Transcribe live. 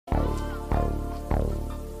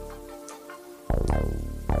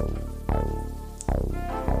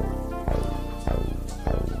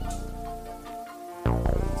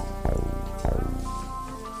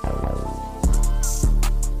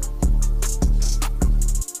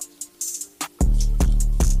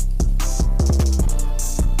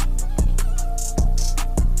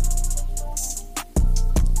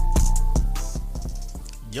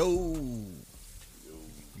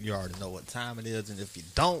know what time it is, and if you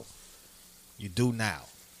don't, you do now.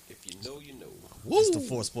 If you know, you know. Woo. It's the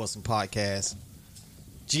Four Sportsman Podcast,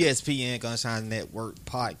 GSPN Gunshine Network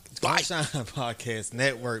Gunshine Podcast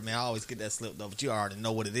Network. Man, I always get that slipped up, but you already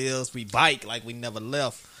know what it is. We bike like we never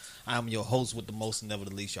left. I'm your host with the most, and never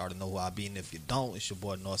the least. You already know who I be, and if you don't, it's your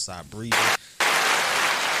boy Northside Breezy.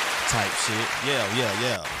 Type shit.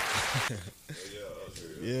 Yeah.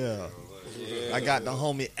 Yeah. I got the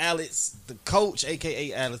homie Alex, the coach,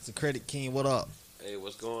 a.k.a. Alex, the Credit King. What up? Hey,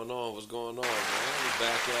 what's going on? What's going on, man? We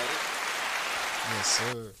back at it. Yes,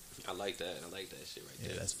 sir. I like that. I like that shit right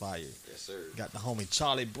there. Yeah, that's fire. Yes, sir. Got the homie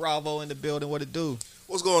Charlie Bravo in the building. What it do?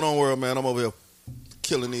 What's going on, world, man? I'm over here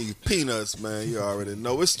killing these peanuts, man. You already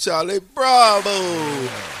know. It's Charlie Bravo.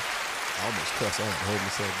 I almost cussed. I had to hold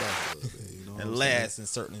myself back a little bit. You know And last and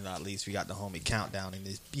certainly not least, we got the homie Countdown in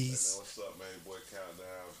this piece. What's up, man? Boy, Countdown.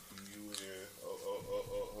 You in? Hold on.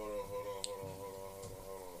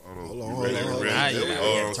 Hold on. Now you Ready. gotta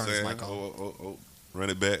Hold on, turn this saying. mic on. Oh. Run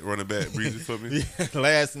it back, breezy for me.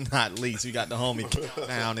 Last and not least, we got the homie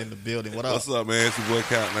Countdown in the building. What up? What's up, man? It's your boy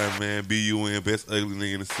Countdown, man. BUN, best ugly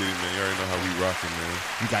nigga in the city, man. You already know how we rocking, man.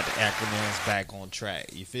 You got the acronyms back on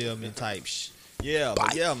track. You feel me? Type Yeah,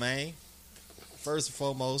 but yeah, man. First and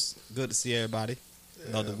foremost, good to see everybody.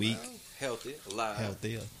 Another week. Healthy, alive.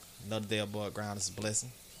 Healthy. Another day above ground is a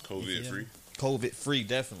blessing. COVID free. COVID free,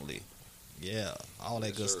 definitely. Yeah, all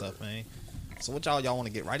that good stuff, man. So what y'all want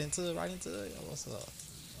to get right into it? What's up?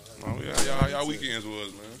 Oh, yeah, y'all weekends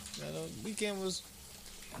was, man. Yeah, the weekend was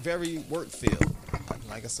very work filled.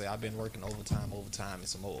 Like I say, I've been working overtime, and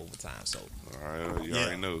some more overtime. So, All right, you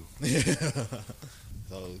already know.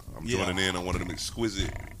 So I'm joining in on one of them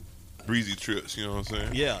exquisite breezy trips. You know what I'm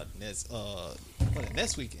saying? Yeah,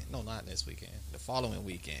 next weekend? No, not next weekend. The following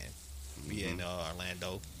weekend, be in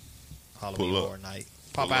Orlando, Halloween Pull up. Horror Night.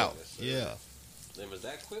 Pop Pull up. out, yeah. Then was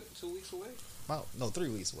that quick? 2 weeks away? About 3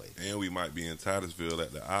 weeks away. And we might be in Titusville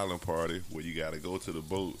at the island party where you got to go to the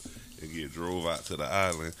boat and get drove out to the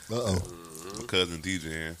island. My cousin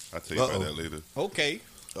DJing. I'll tell you about that later. Okay.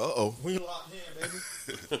 We locked in,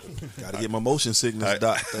 baby. Gotta get my motion sickness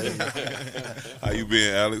dot thing. How you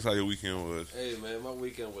been, Alex? How your weekend was? Hey, man, my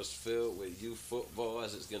weekend was filled with youth football,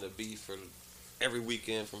 as it's going to be for every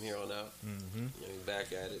weekend from here on out. Mm-hmm.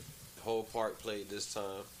 Back at it. The whole park played this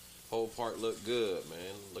time. Whole park looked good,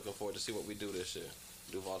 man. Looking forward to see what we do this year.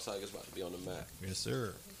 Duval Tigers about to be on the map. Yes,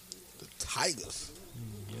 sir. The Tigers.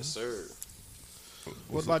 Yes, sir.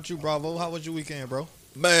 What about you, Bravo? How was your weekend, bro?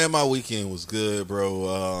 Man, my weekend was good,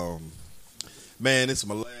 bro. Man, it's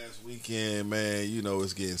my last weekend, man. You know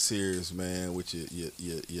it's getting serious, man, with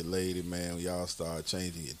your lady, man. Y'all start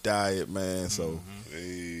changing your diet, man. So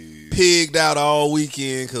Hey. pigged out all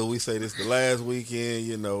weekend because we say this the last weekend,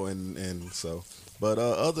 you know, and so. But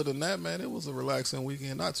other than that, man, it was a relaxing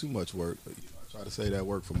weekend. Not too much work. But, you know, I try to say that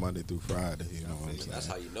work from Monday through Friday. You know what I'm saying? That's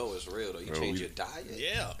how you know it's real, though. You Bro, change your diet.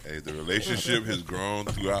 Yeah. Hey, the relationship has grown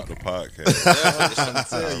throughout the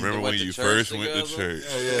podcast. I remember when you first went to church.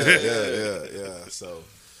 Yeah. So,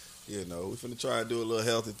 you know, we finna try and do a little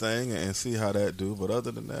healthy thing and see how that do. But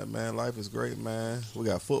other than that, man, life is great, man. We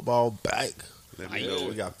got football back. Let me know.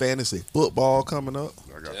 We got fantasy football coming up.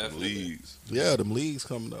 I got some Definitely. leads. Yeah, them leagues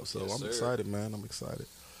coming up. So Yes, I'm sir. excited, man. I'm excited.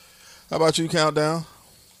 How about you, Countdown?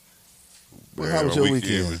 Man, How was my your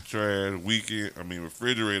weekend? weekend? Was trash.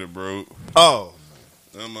 Refrigerator broke. Oh,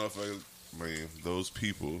 Them motherfuckers, man, those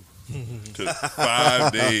people took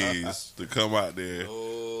 5 days to come out there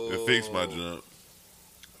and fix my junk.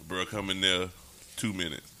 Bro, come in there 2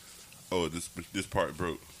 minutes. Oh, this part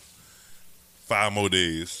broke. 5 more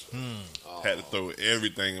days. Had to throw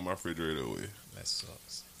everything in my refrigerator away. That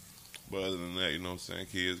sucks. But other than that, you know what I'm saying?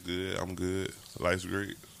 Kids good. I'm good. Life's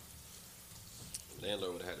great.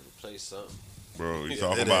 Landlord would have had to replace something. Bro, you Yeah,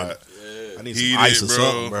 talking it about Yeah. I need heated, some ice or bro.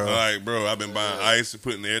 something, bro. Like, bro, I've been buying ice and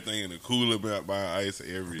putting everything in the cooler, buying ice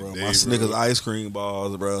every day, Bro, bro. my Snickers ice cream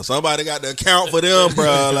balls, bro. Somebody got to account for them,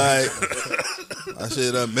 bro. Like, I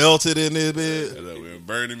should have melted in this bit. That been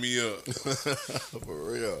burning me up.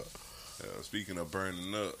 For real. Speaking of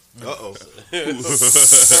burning up, Uh-oh. Perfect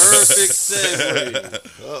segue.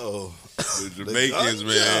 Uh-oh. the Jamaicans,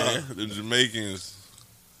 man. The Jamaicans.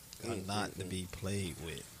 Are not to be played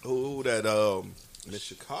with. Who that, Miss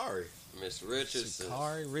Shikari. Miss Richardson.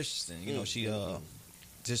 Kari Richardson. You know, she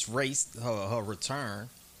just raced her return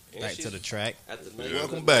And back she's to the track. At the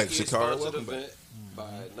Welcome back, Nike Shikari. sponsored Welcome event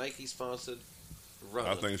by Nike sponsored runner.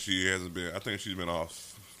 I think she's been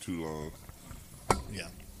off too long. Yeah.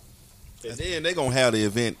 And then they're going to have the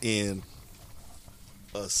event in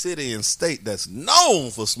a city and state that's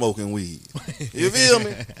known for smoking weed. You feel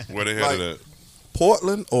me? Where they Like, headed at?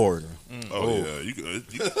 Portland, Oregon. Oh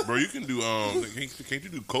yeah, bro. You can do can't you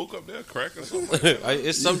do coke up there, crack or something?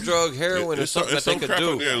 It's some drug, heroin, or something that they could crack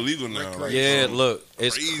do. up there illegal now. Like, Yeah, look,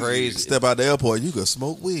 it's crazy. Step out the airport, you can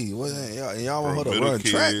smoke weed. What, y'all want her to run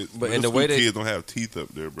track? But in the way kids don't have teeth up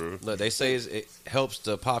there, bro. Look, they say it helps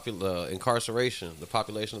the incarceration, the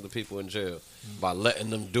population of the people in jail, by letting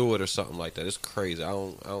them do it or something like that. It's crazy. I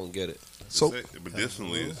don't get it. So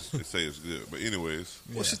medicinally, they say it's good. But anyways,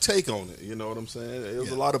 what's your take on it? You know what I'm saying? It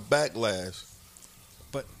was a lot of backlash.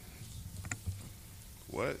 But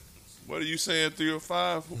what are you saying? 3 or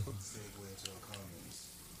 5?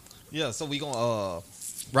 yeah, so we gonna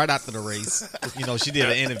right after the race, she did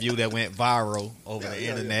an interview that went viral over the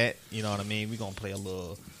internet. You know what I mean? We gonna play a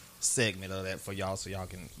little segment of that for y'all so y'all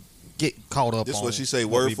can get caught up. This on what she say,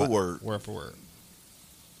 what word we for about- word. Word for word.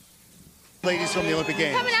 Ladies from the Olympic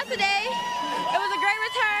Games. Coming out today, it was a great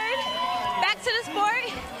return back to the sport.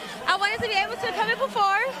 I wanted to be able to come and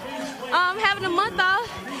perform, having a month off,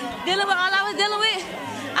 dealing with all I was dealing with.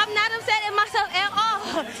 I'm not upset at myself at all.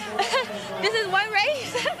 This is one race.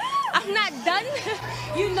 I'm not done.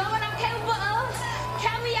 You know what I'm capable of.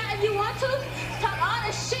 Count me out if you want to. Talk all the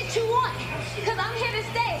shit you want, because I'm here to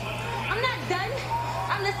stay. I'm not done.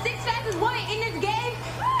 I'm the 6th fastest woman in this game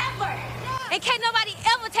ever. And can't nobody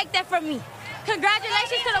ever take that from me.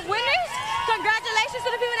 Congratulations to the winners. Congratulations to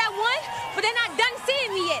the people that won. But they're not done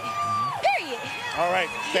seeing me yet. Period. All right,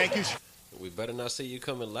 thank you. We better not see you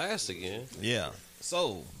coming last again. Yeah.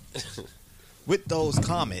 So, with those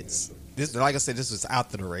comments, this, like I said, this was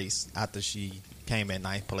after the race, after she came in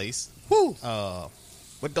 9th place. Woo.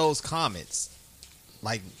 With those comments,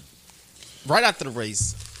 like right after the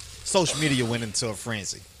race, social media went into a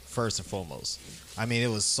frenzy. First and foremost, I mean, it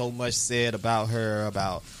was so much said about her,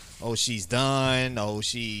 about she's done,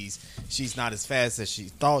 she's not as fast as she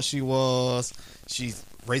thought she was, she's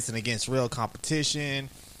racing against real competition.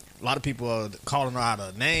 A lot of people are calling her out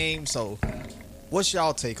her name. So, what's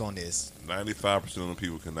y'all take on this? 95% of the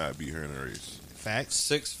people cannot beat her in a race. Facts.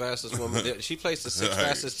 6th fastest woman. She placed the 6th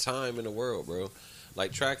fastest time in the world, bro.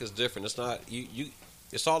 Like, track is different. It's not you.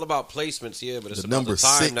 It's all about placements, yeah, but it's The about number the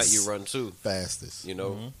time 6 that you run too. Fastest. You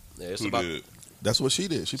know, yeah, it's Who about. did? That's what she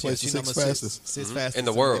did. She placed the She's 6th number fastest sixth fastest In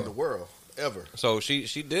the world. in the world ever. So she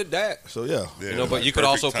did that. So yeah. Yeah, You know, but like you could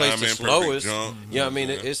perfect also place the timing, perfect slowest. jump. Yeah, I mean,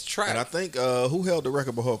 it's track. And I think who held the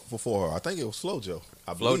record before her? I think it was FloJo.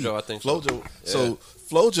 FloJo, I think so. FloJo. Yeah. So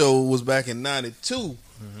FloJo was back in '92.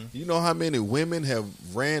 You know how many women have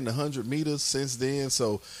ran the 100 meters since then?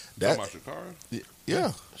 So that Talking about Shakara?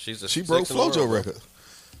 yeah, She's the she broke sixth in the world, FloJo bro. record.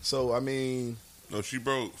 So I mean, No, she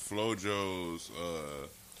broke FloJo's.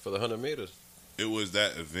 For the 100 meters. It was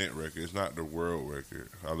that event record. It's not the world record.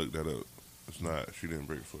 I looked that up. It's not. She didn't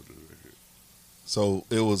break FloJo's record. so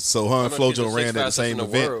it was so her and I know she's the FloJo ran sixth at the fastest same in the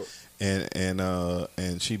event, world.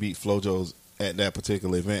 and she beat FloJo's at that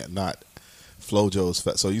particular event, not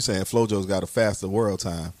FloJo's. So you saying FloJo's got a faster world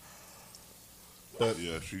time? But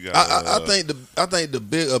Yeah, she got. I think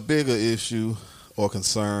a bigger issue or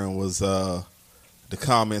concern was the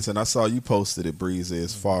comments, and I saw you posted it, Breezy.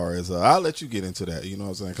 As far as I'll let you get into that, you know what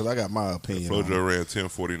I'm saying? Because I got my opinion. on it. FloJo ran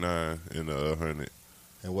 10:49 in the 100.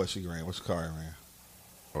 And what she ran? Which car ran?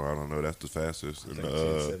 Or I don't know. That's the fastest. I And, think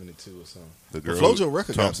 1072 or something. the But girl, FloJo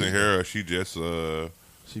record got Thompson beat. Hera, she just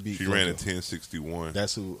She beat. she ran FloJo. at 10:61.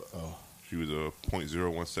 That's who. Oh, She was a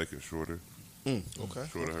 0.01 second shorter. okay.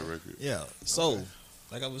 Short of her record. Yeah. So,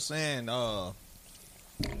 like I was saying,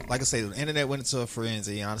 like I say, the internet went into a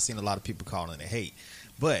frenzy, and I've seen a lot of people calling it hate.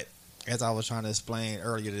 But as I was trying to explain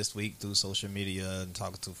earlier this week through social media and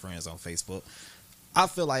talking to friends on Facebook, I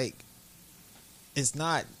feel like it's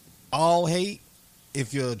not all hate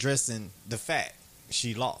if you're addressing the fact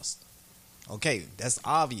she lost. Okay, that's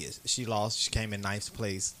obvious. She lost. She came in 9th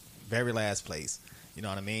place, very last place. You know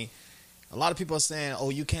what I mean? A lot of people are saying, "Oh,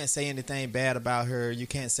 you can't say anything bad about her. You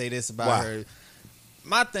can't say this about Why? her."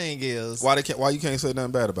 My thing is, Why you can't say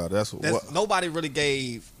nothing bad about it? That's what. nobody really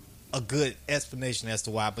gave a good explanation as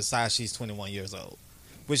to why. Besides, she's 21 years old,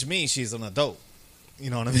 which means she's an adult. You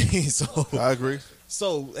know what I mean? So, I agree.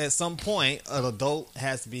 so at some point, an adult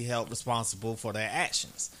has to be held responsible for their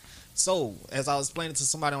actions. So, as I was explaining to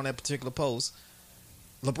somebody on that particular post,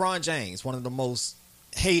 LeBron James, one of the most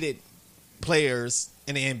hated players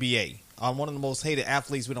in the NBA, one of the most hated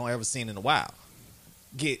athletes we don't ever seen in a while,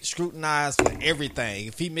 get scrutinized for everything.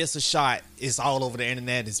 If he miss a shot, it's all over the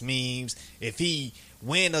internet. It's memes. If he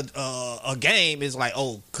win a game, it's like,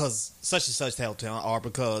 oh, because such and such helped him, or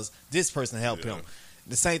because this person helped him.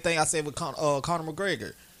 The same thing I said with Conor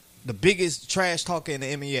McGregor, the biggest trash talker in the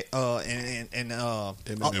MMA,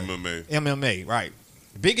 MMA. MMA, right?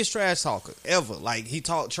 Biggest trash talker ever. Like, he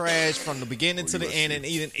talked trash from the beginning to the end, and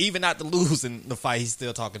even after losing the fight, he's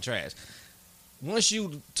still talking trash. Once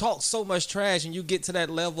you talk so much trash and you get to that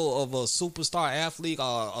level of a superstar athlete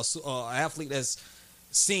or a athlete that's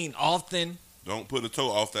seen often, Don't put a toe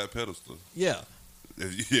off that pedestal. yeah.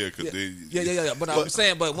 Yeah, because Yeah. But I'm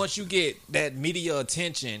saying, but once you get that media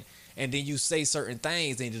attention and then you say certain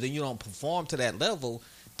things and then you don't perform to that level,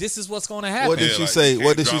 this is what's going to happen. What did she say?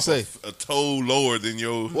 What did she say? A toe lower than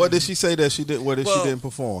your. What did she say that she did? What did she didn't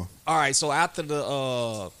perform? All right, so after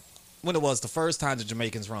the when it was the first time the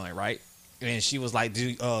Jamaicans run, right? And she was like,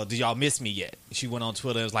 do y'all miss me yet? She went on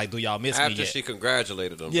Twitter and was like, do y'all miss me After yet? she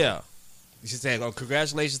congratulated them. Yeah. She said, oh,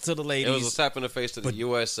 congratulations to the It ladies. was a tap in the face to the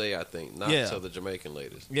USA, I think, not Yeah. to the Jamaican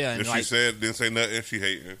ladies. Yeah, and If she didn't say nothing, she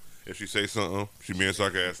hating. If she say something, she being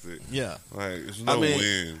sarcastic. yeah. Like, it's no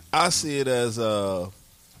win. I see it as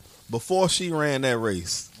before she ran that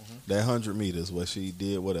race, that 100 meters where she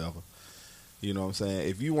did whatever. You know what I'm saying?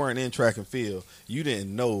 If you weren't in track and field, you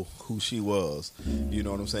didn't know who she was. You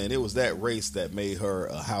know what I'm saying? It was that race that made her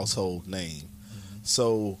a household name.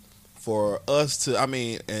 So for us to,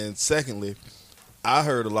 and secondly, I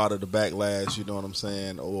heard a lot of the backlash, you know what I'm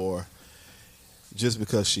saying, or just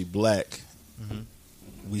because she black,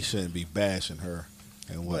 we shouldn't be bashing her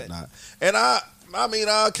and whatnot. And I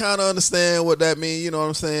kind of understand what that means, you know what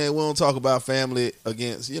I'm saying? We don't talk about family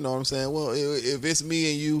against, you know what I'm saying? Well, if it's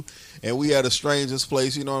me and you and we at a stranger's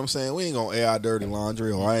place, you know what I'm saying? We ain't going to air our dirty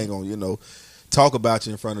laundry, or I ain't going to, talk about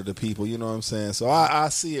you in front of the people, you know what I'm saying? So I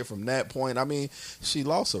see it from that point. She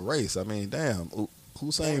lost a race. Damn,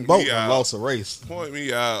 Usain Bolt lost a race. Point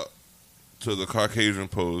me out to the Caucasian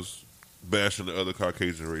post bashing the other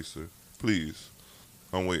Caucasian racer. Please.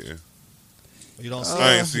 I'm waiting. You don't see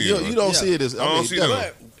I ain't seen it. You don't see it as, I don't see them.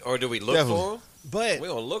 definitely. Or do we look Definitely. for them? But We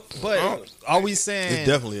don't look for but them. are we saying It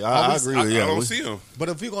definitely. I agree with you. I don't see them. But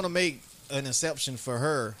if you're gonna make an exception for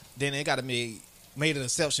her, then it got to be made an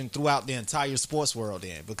exception throughout the entire sports world.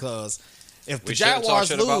 Then, because if the We shouldn't talk Jaguars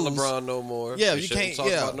shit lose, about LeBron no more. Yeah, we you shouldn't can't. talk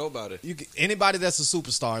Yeah, about nobody. Anybody that's a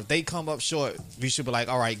superstar, if they come up short, we should be like,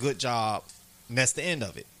 all right, good job. And that's the end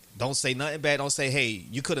of it. Don't say nothing bad. Don't say, hey,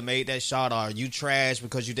 you could have made that shot, or you trash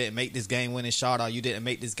because you didn't make this game-winning shot, or you didn't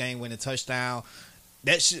make this game-winning touchdown.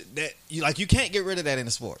 You can't get rid of that in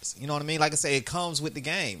the sports. You know what I mean? Like I say, it comes with the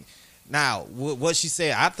game. Now, what she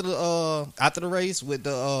said after the race with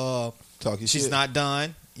the Talking she's shit. not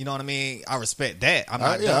done. You know what I mean? I respect that. I'm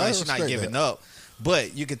not I done. She's not respect giving that. up.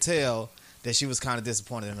 But you could tell that she was kind of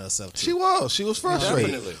disappointed in herself too. She was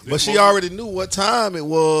frustrated. Definitely. But she already knew what time it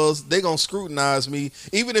was. They gonna scrutinize me.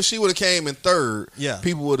 Even if she would have came in third, Yeah.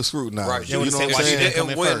 people would have scrutinized. Right. You know what I'm why she saying? didn't come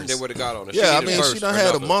Didn't in win, first. they would have got on her. Yeah, needed first she done or had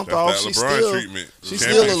a nothing. month That's off. that She's LeBron still, treatment. she's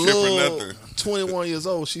still a Championship or little nothing. 21 years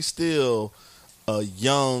old. She's still a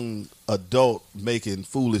young adult making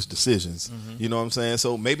foolish decisions. You know what I'm saying?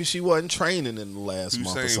 So maybe she wasn't training in the last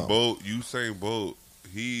month or something. Usain Bolt,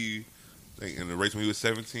 he in the race when he was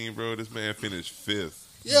 17, bro, this man finished 5th.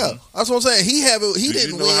 Yeah, that's what I'm saying. He Do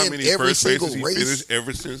didn't you know how win many every first single races he race. finished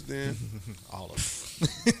ever since then? All of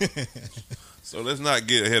So let's not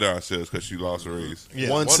get ahead of ourselves because she lost a race. Yeah.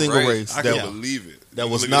 One One single race. race. I that can was- believe it. that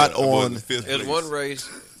was Look at not that. I was on- in fifth It's place. one race.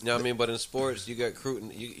 You know what I mean? But in sports, you get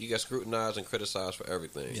scrutinized and criticized for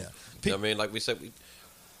everything. Yeah. You know what I mean? Like we said,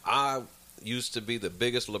 I used to be the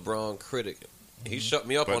biggest LeBron critic. He shut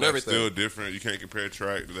me up But on that's everything. still different. You can't compare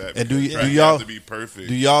track to that. And do because y- track do y'all- have to be perfect?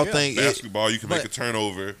 Do y'all Yeah. think it, Basketball, you can make a but-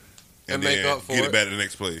 turnover and make then up for get it. it back to the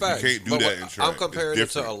next play. Facts. You can't do But that in track. I'm comparing it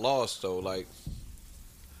It's to a different. loss, though. Like,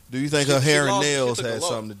 do you think She- her she hair and lost- she nails took a had loss.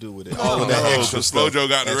 something to do with it? No. All of that No, extra 'cause stuff. Flojo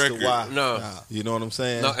got the as to record. why- no. You know what I'm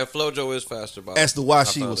saying? No, and FloJo is faster. By As to why I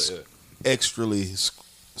she found was it, yeah. extrally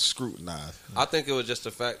scrutinized. I think it was just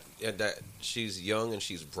the fact that she's young and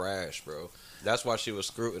she's brash, bro. That's why she was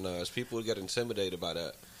scrutinized. People would get intimidated by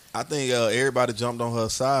that. I think everybody jumped on her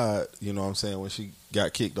side, you know what I'm saying, when she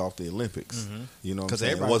got kicked off the Olympics. You know what I'm 'Cause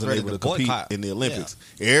saying? everybody Wasn't ready able to to compete boycott. in the Olympics.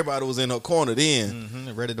 Everybody was in her corner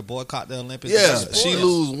then. ready to boycott the Olympics. Yeah, That's she sports.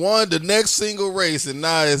 lose one the next single race, and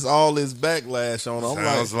now it's all this backlash on her.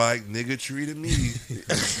 I'm Sounds like, like nigga treated me.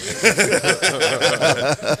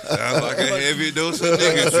 Sounds like a heavy dose of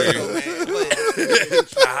niggatry.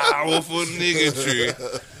 Powerful niggatry.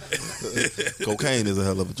 cocaine is a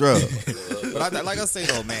hell of a drug. But like I say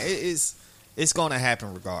though, man, it's gonna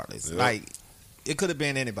happen regardless. Yep. Like it could have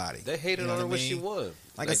been anybody. They hated You know on her what when I she mean? won.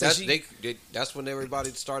 Like I said, that's when everybody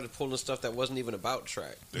started pulling stuff that wasn't even about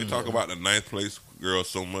track. They talk about the 9th place girl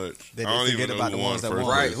so much. They I don't forget even know about who the won ones that first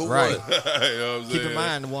won. Right, place. who Right. won? You know what I'm Keep in saying?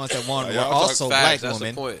 mind the ones that won were Y'all also Facts, black that's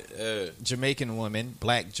women, the point. Yeah. Jamaican women,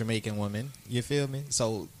 black Jamaican women. You feel me?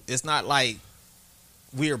 So it's not like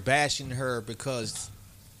we're bashing her because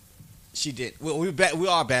she did. We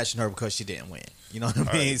are bashing her because she didn't win. You know what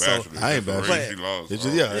I mean? I ain't bashing her. She lost. It's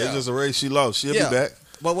just a race she lost. She'll be back.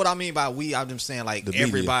 But what I mean by I'm just saying like The media,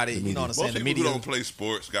 everybody, the you know what I'm saying? Most The people media who don't play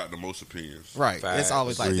sports got the most opinions. Right. Facts. It's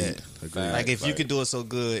always like that. Agreed. Like if you can do it so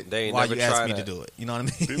good, They ain't why never you ask try me that. to do it? You know what I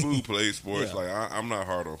mean? People who play sports, Yeah. like I'm not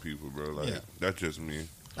hard on people, bro. Like Yeah. that's just me.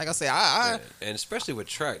 Like I say, I And especially with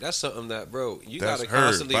track, that's something that, bro, you That's gotta her,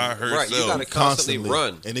 constantly by right. You herself. gotta constantly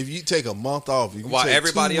run And if you take a month off, if you while take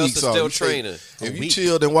everybody 2 else weeks is off, still you take- training. If you week.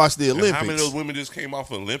 chilled and watched the And Olympics, how many of those women just came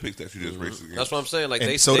off Olympics that you just raced against? That's what I'm saying. Like and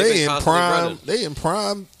they so they've they been in constantly prime, running. they in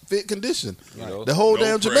prime fit condition. You know? The whole No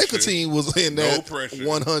damn Jamaica pressure. team was in No that pressure.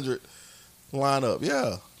 100 lineup.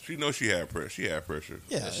 Yeah, She knows she had pressure. She had pressure.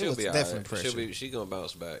 yeah, it She'll was be definitely alright. pressure. She gonna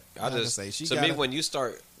bounce back. Like I say, she to me gotta- when you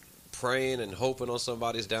start praying and hoping on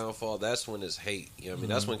somebody's downfall, that's when it's hate. You know what I mean?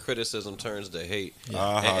 That's when criticism turns to hate. And You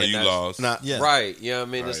that's- lost. not Yeah. Right, you know what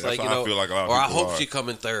I mean? Right, It's that's like, you how I know, feel like a lot of or I people hope are. she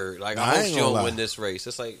coming third. Like, I I hope ain't she gonna don't lie. win this race.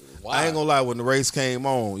 It's like, why? I ain't gonna lie. When the race came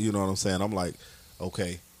on, you know what I'm saying. I'm like,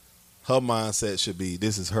 okay, her mindset should be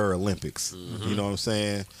this is her Olympics. You know what I'm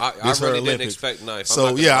saying? I This her really didn't Olympics. expect ninth. I'm So not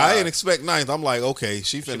gonna yeah, I lie. ain't expect ninth. I'm like, okay,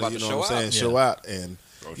 she finna, about you to know what I'm saying, show show out, and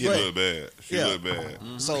Oh, she Right. look bad. She Yeah. look bad.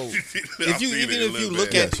 So I if you seen even it. It if you look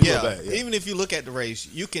look bad. at Yeah, she look bad, yeah. even if you look at the race,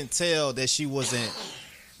 you can tell that she wasn't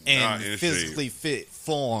Not in in physically fit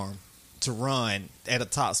form to run at a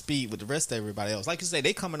top speed with the rest of everybody else. Like you say,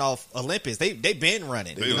 they coming off Olympics. They been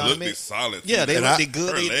running. They you know what I looked mean? solid. Yeah, they And looked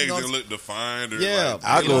good. Her They, legs you know, didn't look defined. Or Yeah. like,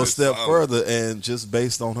 I they go a looked step solid. further, and just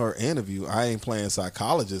based on her interview, I ain't playing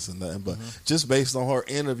psychologist or nothing, but just based on her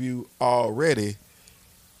interview already,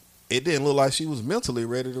 it didn't look like she was mentally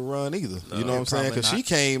ready to run either. You know what I'm saying? probably Because she not.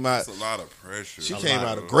 came out, That's a lot of pressure. she came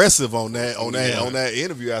out aggressive on that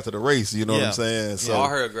interview after the race. You know what Yeah. I'm saying? So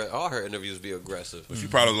all her interviews be aggressive. She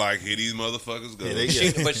probably like, here these motherfuckers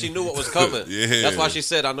go. But she knew what was coming. Yeah. That's why she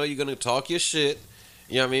said, I know you're going to talk your shit.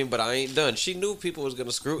 You know what I mean? But I ain't done. She knew people was going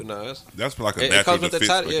to scrutinize. That's like a It natural comes with the defense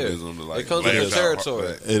title, yeah. mechanism to like It comes with lash the out territory.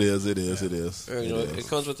 back. it is. You know, it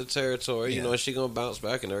comes with the territory. You Yeah. know, she going to bounce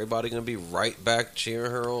back and everybody going to be right back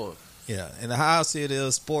cheering her on. Yeah, and how I see it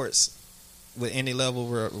is, sports with any level,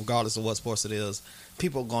 regardless of what sports it is,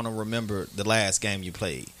 people are gonna remember the last game you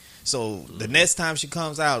played. So the next time she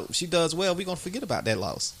comes out, she does well, we're gonna forget about that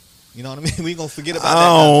loss. You know what I mean? We're gonna forget about I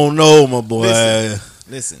that. don't know, my boy.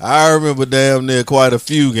 Listen, I remember damn near quite a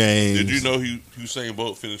few games. Did you know Usain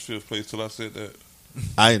Bolt finished 5th place till I said that?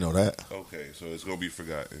 I didn't know that. Okay, so it's gonna be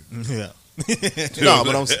forgotten. yeah. No,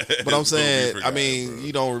 but I'm It's gonna saying, be I forgotten, mean, bro.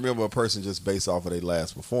 you don't remember a person just based off of their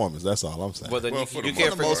last performance. That's all I'm saying. Well, then Well, for you the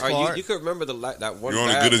can't most forget. part. You could remember that one. You're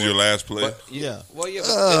only bad good as one, your last play. but Yeah. Well, yeah.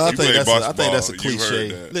 I if- think played that's a basketball. You've cliche.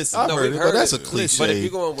 heard that. Listen, I've No, heard we've it, heard but that's a it. cliche. But if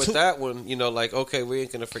you're going with that one, you know, like, okay, we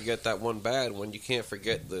ain't gonna forget that one bad one. You can't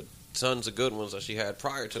forget the tons of good ones that she had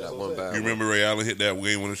prior to that one bad You one. remember Ray Allen hit that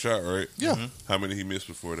game winning shot, right? Yeah. How many he missed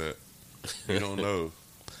before that? You don't know.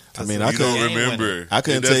 I mean, I You don't couldn't. remember. I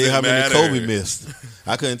couldn't It tell you doesn't how many matter. Kobe missed.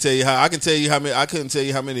 I couldn't tell you how. I can tell you how many. I couldn't tell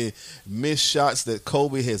you how many missed shots that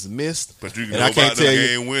Kobe has missed. But you can And know I can't about the tell you-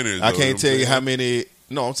 game winners. I though, can't tell you how what many.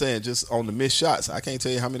 No, I'm saying just on the missed shots. I can't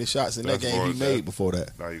tell you how many shots in that That's game he more made than- before that.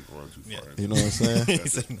 I'm saying. Now you're going too far. You know what I'm saying?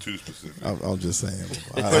 That's too specific. I'm just saying.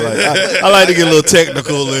 I like to get a little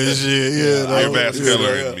technical and shit. Yeah, no, You're Bass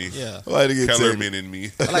Keller in me. yeah. I like to get technical. Kellerman in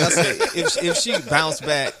me. Like I said, if she bounce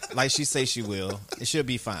back like she say she will, it should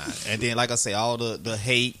be fine. And then, like I say, all the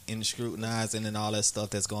hate and the scrutinizing and all that stuff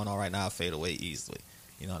that's going on right now fade away easily.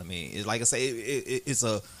 You know what I mean? It's like I say, it's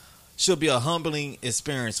should be a humbling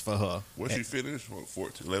experience for her. What she finished? What,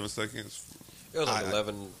 14, 11 seconds? It was like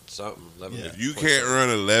 11 something. 11 Yeah. If you can't run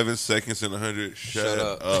 11 seconds in 100, shut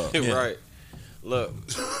up. Yeah. Right. Look.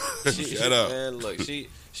 Shut up. Man, look,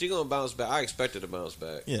 she gonna bounce back. I expect her to bounce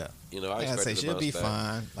back. Yeah, You know, I like I expect say, her to she'll bounce be back.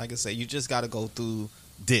 fine. Like I say, you just got to go through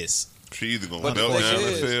this. She either going But to the melt thing down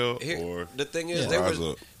and is, fail here- or the thing is, Yeah. there rise was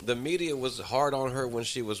up. the media was hard on her when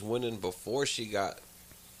she was winning before she got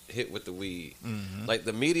hit with the weed. Like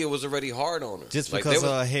the media was already hard on her, Just like, because they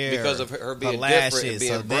of was- her hair, because of her her being lashes, different and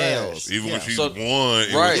being her brown. nails. Even Yeah. when she So- won,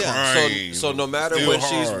 it Right. was crying. So no matter Still when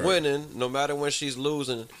hard. she's winning, no matter when she's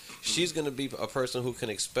losing, she's going to be a person who can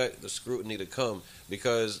expect the scrutiny to come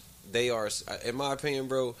because they are, in my opinion,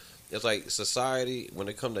 bro. It's like society when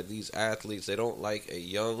it comes to these athletes, they don't like a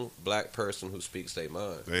young black person who speaks their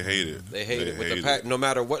mind. They hate it. They hate it with the pack. No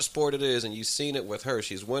matter what sport it is, and you've seen it with her.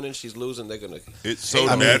 She's winning, she's losing. They're gonna. It's so hate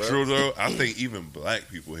on her, natural, though. I think even black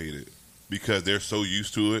people hate it because they're so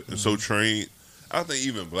used to it and so trained. I think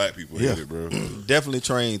even black people hate Yeah. it, bro. Definitely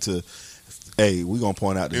trained to. Hey, we gonna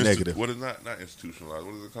point out the negative. What is not institutionalized?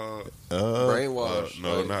 What is it called? Brainwash.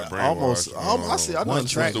 No, Like, not brainwash. Almost. I see. I know One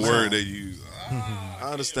track. What's the word they use? I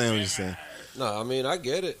understand what you're saying. No, I mean I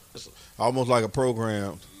get it. Almost like a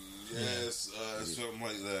program. Yes, something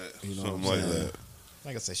like that. You know Something what I'm like saying? that.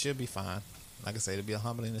 Like I said, she'll be fine. Like I said, it'll be a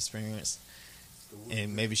humbling experience,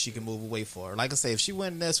 and maybe she can move away for her. Like I say, if she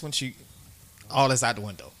went this when she, all that's out the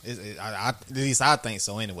window. At least I think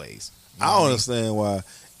so. Anyways, You know I what don't mean? understand why,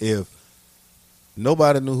 if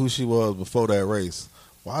nobody knew who she was before that race,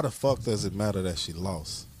 why the fuck does it matter that she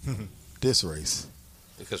lost this race?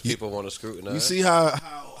 Because people want to scrutinize. You see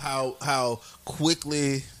how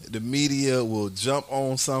quickly the media will jump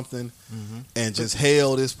on something and just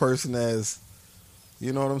hail this person as,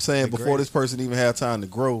 you know what I'm saying, The before great. this person even had time to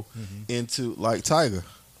grow into, like Tiger.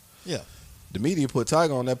 Yeah. The media put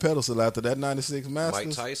Tiger on that pedestal after that 96 Masters.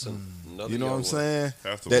 Mike Tyson. Another You know what I'm young one. saying?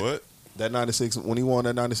 After That- what? That 96, when he won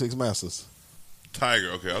that 96 Masters.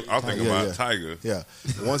 Tiger. Okay, I'll think Yeah, about yeah. Tiger. Yeah.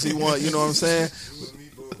 Once he won, you know what I'm saying?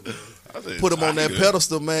 I said Put him on that Tiger.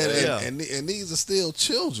 pedestal, man. Yeah. And these are still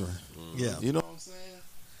children. Yeah. You know what I'm saying?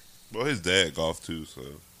 Well, his dad golf too, so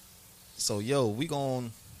So yo, we gonna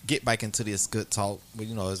get back into this good talk. But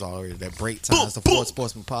you know, it's already that break time. It's the Ford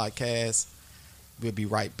Sportsman Podcast. We'll be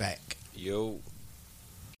right back. Yo,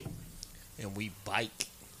 And we bike.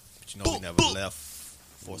 But you know, we never left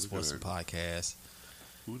Ford Sportsman Podcast.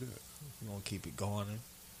 who that? We're gonna keep it going.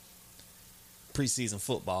 Preseason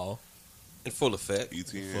football, in full effect.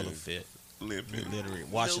 ETN full of fit. limping. Literally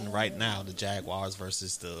watching right now the Jaguars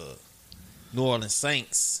versus the New Orleans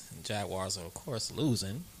Saints. And Jaguars are of course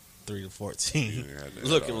losing 3-14. Yeah, had that,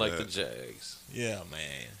 Looking all like that. the Jags. Yeah,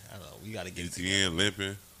 man. I don't know. We got to get it together. ETN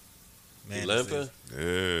limping. Man, Limping?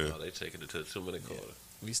 Yeah. Oh, they taking it to the 2-minute quarter.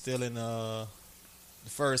 we still in the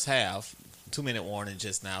first half. 2-minute warning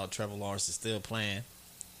just now. Trevor Lawrence is still playing.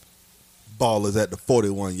 Ball is at the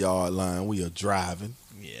 41-yard line. We are driving.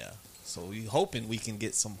 Yeah. So we hoping we can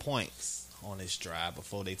get some points on this drive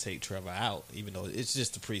before they take Trevor out, even though it's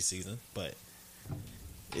just the preseason. But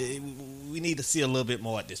we need to see a little bit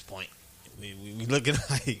more at this point. We looking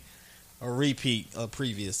like a repeat of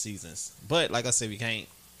previous seasons. But like I said, we can't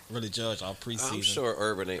really judge our preseason. I'm sure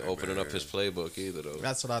Urban ain't opening up his playbook either, though.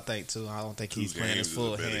 That's what I think too. I don't think Two he's playing games his is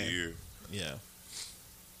full a better hand. year. Yeah.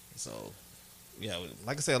 So, yeah,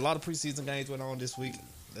 like I said, a lot of preseason games went on this week,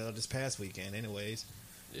 this past weekend. Anyways,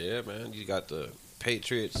 Yeah, man. You got the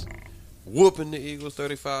Patriots whooping the Eagles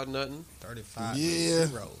 35-0. 35 Yeah.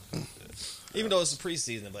 0. Even though it's a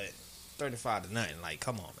preseason, but 35-0. Like,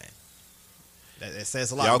 come on, man. That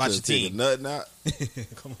says a lot Y'all about could your have taken team. nothing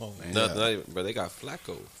out. Come on, man. Not even, but they got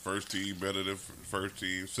Flacco. First team better than first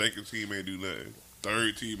team. Second team ain't do nothing.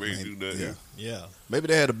 Third team ain't do nothing. Yeah. Yeah. Maybe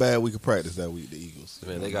they had a bad week of practice that week, the Eagles.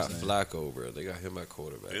 Man, You they know got what I'm saying? Flacco, bro. They got him at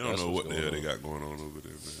quarterback. They don't That's know what's what the hell going they on. got going on over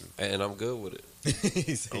there, man. And I'm good with it.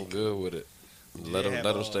 He said, I'm good with it. Let Yeah,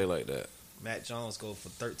 them stay like that. Matt Jones go for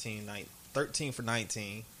 13 for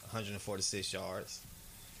 19, 146 yards.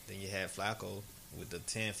 Then you had Flacco with the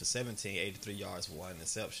 10 for 17, 83 yards for one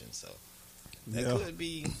interception. So that Yeah. could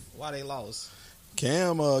be why they lost.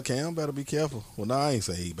 Cam better be careful. Well, no, I ain't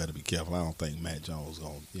say he better be careful. I don't think Matt Jones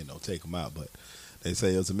gonna take him out, but they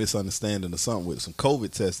say it was a misunderstanding or something with some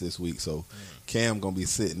COVID tests this week. So Cam gonna be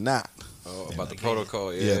sitting out. Oh, about the again.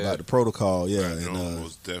 protocol, Yeah, about the protocol. Yeah, Matt Jones and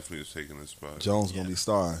most definitely is taking his spot. Jones gonna Yeah. be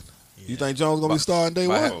starting. Yeah. You think Jones gonna be starting day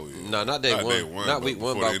By- one? Oh, yeah. No, not day Not one. day one, Not but week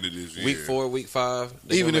one. before the About end of this week year. 4, week 5.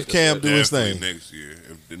 they Even gonna if make the Cam switch. do his Definitely thing. next year.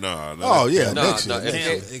 Oh yeah, Nah, next nah, year.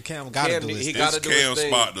 if- Cam got to Cam, do his he thing. gotta It's do his Cam's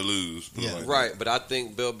thing. spot to lose. put it Yeah. like that. Right, but I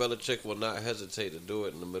think Bill Belichick will not hesitate to do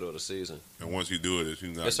it in the middle of the season. And once you do it,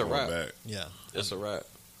 he's not It's a going wrap. back. Yeah. It's a wrap.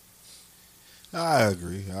 I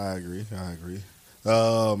agree.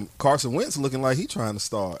 Carson Wentz looking like he trying to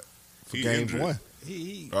start for He game injured. one.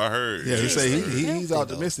 He I heard. Yeah, he say he's Healthy,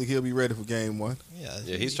 optimistic he'll be ready for game one. yeah,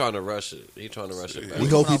 Yeah, he's trying to rush it. He's trying to rush it back. We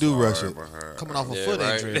hope he do rush it. coming off a Yeah, foot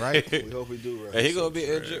right. injury, right? We hope he do rush And he gonna be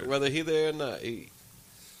injured whether he there or not.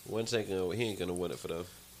 Wentz ain't gonna win it for them.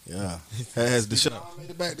 Yeah. Has Deshaun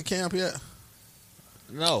made it back to camp yet?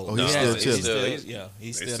 No, Oh, he's still chilling.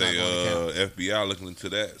 He's They still say not going to camp. FBI looking into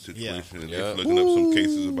that situation. And Yeah. They're looking up some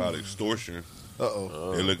cases about extortion.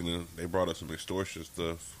 Uh-oh. They brought up some extortion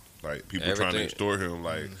stuff. Like people trying to Everything. extort him.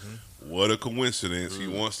 Like, what a coincidence. He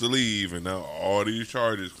wants to leave, and now all these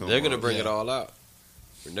charges come They're gonna up. bring it all out.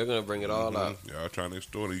 They're gonna bring it all out. Y'all trying to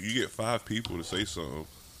extort him. You get 5 people to say something.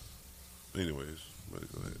 Anyways, but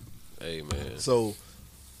go ahead. Hey man, So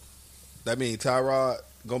that means Tyrod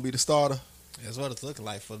gonna be the starter? That's what it's looking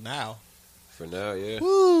like for now. for now, yeah.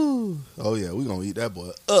 Woo! Oh yeah, we gonna eat that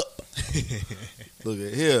boy up. Look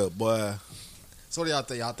at here, boy. So what do y'all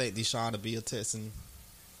think? Y'all think Deshaun will be a testing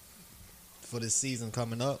for this season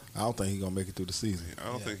coming up? I don't think he's gonna make it through the season. I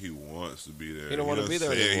don't Yeah. think he wants to be there. He don't wanna be there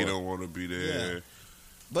said He anymore. don't want to be there. Yeah.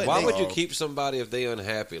 But Why they- would you keep somebody if they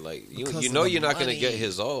unhappy? Like Because you of know the you're not going to money. get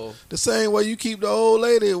his all. The same way you keep the old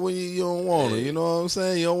lady when you don't want her. Yeah. You know what I'm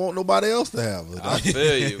saying? You don't want nobody else to have her. I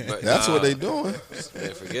feel you, but That's what nah, they doing.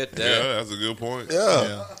 man, forget that. Yeah, that's a good point.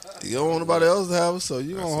 Yeah. You don't want nobody else to have her, so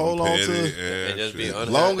you That's gonna some hold on petty to And just be shit.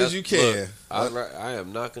 unhappy. long as you can. Look, I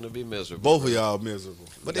am not going to be miserable. both of bro. y'all miserable.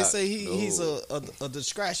 But they say he's No. a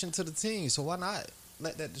distraction to the team, so why not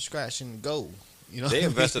let that distraction go? You know, They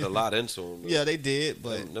invested a lot into him. Yeah, they did,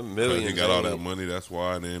 but the Because millions. he got all ain't- that money, that's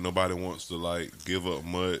why. And then nobody wants to give up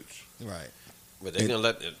much. right. But they're going to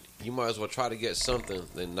let you might as well try to get something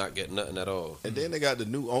than not get nothing at all. And then they got the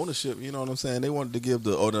new ownership. You know what I'm saying? They wanted to give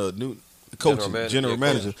the new coaching General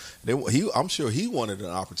manager, manager. I'm sure he wanted an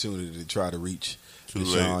opportunity to try to reach Too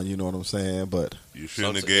Deshaun. late. You know what I'm saying? But You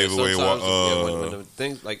shouldn't have Sometimes- gave away sometimes, what. when the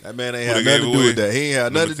things like that man ain't Who had they nothing to gave do away? with that. He ain't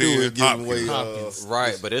had nothing to do Number with 10, giving away. Hopkins.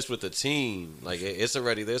 right, but it's with the team. Like it's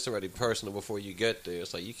already personal before you get there.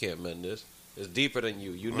 It's like you can't mend this. It's deeper than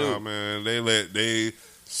you. You knew. Nah, man, they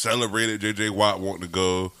celebrated J.J. Watt wanting to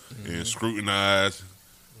go and scrutinized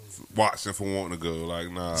Watson for wanting to go.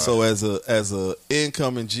 Like, nah. So as a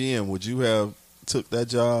incoming GM, would you have took that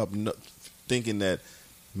job thinking that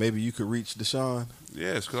maybe you could reach Deshaun?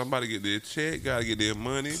 yes, because I'm about to get their check, got to get their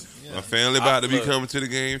money. Yeah. My family about to be look, coming to the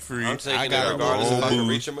game free. I'm taking got it regardless my if I own can booth.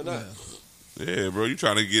 reach him or not. Yeah, bro, you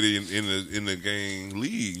trying to get in the game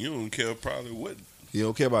league. You don't care probably what. You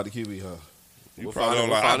don't care about the QB, huh? You We'll probably find- don't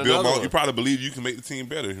we'll like. find I built another my, one. you probably believe you can make the team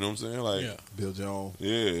better. You know what I'm saying? Like, Yeah. Bill Jones.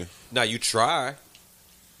 yeah, Now you try.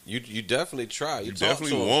 You definitely try. you You, talk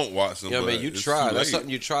definitely to him. want Watson. Yeah, I mean, but you it's try. too That's late. something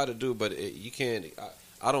you try to do, but you can't.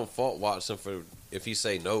 I don't fault Watson for if he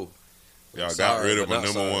say no. Y'all got Sorry, rid of but my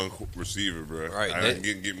not number sorry. one receiver, bro. Right, I that-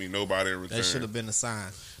 didn't get me nobody in return. That should have been a sign.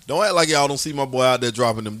 Don't act like y'all don't see my boy out there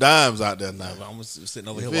dropping them dimes out there now. I'm sitting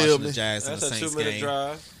over You here feel watching me? the Jags and That's the a Saints 2-minute game.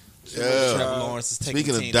 drive. Yeah. Trevor Lawrence is taking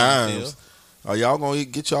Speaking the of team dimes, downfield. are y'all gonna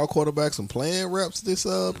get y'all quarterback some playing reps this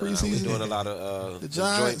We're preseason? doing a lot of The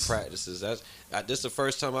joint Giants. practices. This is the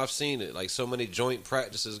first time I've seen it. Like so many joint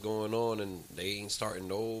practices going on, and they ain't starting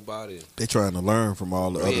nobody. They trying to learn from all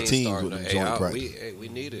the We other ain't teams starting with the to- joint hey, practice. we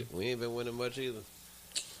need it. We ain't been winning much either.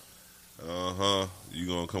 You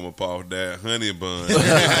gonna come up off that honey bun?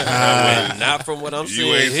 Not from what I'm you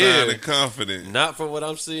seeing ain't here. sounding confident. Not from what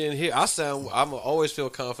I'm seeing here. I'm always feel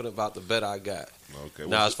confident about the bet I got. Okay.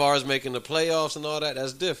 Now, as far as making the playoffs and all that,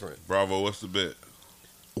 that's different. Bravo, what's the bet?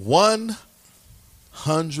 $100.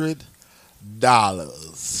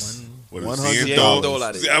 What, $100.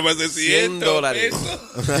 $100. See, I was about to say $100.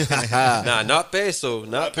 $100. Nah, not peso.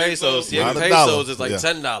 Not pesos. Not $100 a dollar. is like Yeah.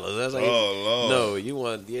 $10. That's like Oh, Lord. no. You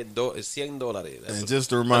want it's $100. That's And just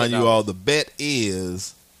to remind you all, the bet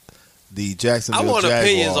is the I Jacksonville want Jaguars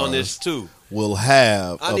opinions on this too. will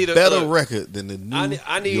have I a need better look, record than the New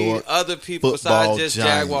I need York other people football besides just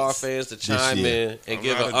Giants Jaguar fans to chime year. in and I'm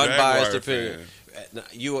give not an a unbiased Jaguar opinion. fan.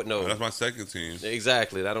 You know That's my second team.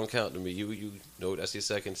 exactly. That don't count to me. You know that's your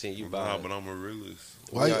second team. You buy. Nah, it. but I'm a realist.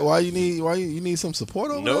 Why you need some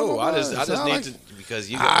support over there? No, my I boy? just Sound need like- to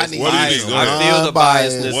because you. I Got need What do you need? some I feel the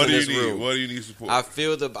unbiased- biasness What in do you this need? room. What do you need support? I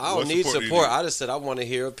feel the. I don't What need support do you support. need? I just said I want to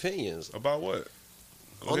hear opinions About what?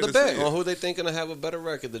 Go on ahead the and bet say it. on who they thinking to have a better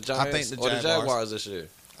record, the Giants the or the Jaguars. Jaguars this year.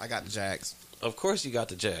 I got the Jags, Of course, you got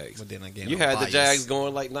the Jags. but then again, You I'm had the biased. Jags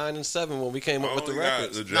going like 9-7 when we came I up with the only got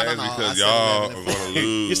records. the No, Jags no, I because said y'all 11. are going to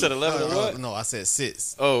lose. You said 11 and what? No, I said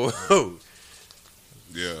 6. Oh,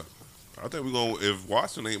 Yeah. I think we're going to, if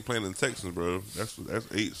Watson ain't playing in Texans, bro, that's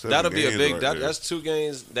 8-7 that'll be a games big. right That, there. that's 2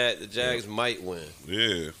 games that the Jags might win.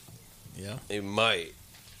 Yeah. Yeah. They might.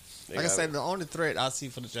 They Like I got- said, the only threat I see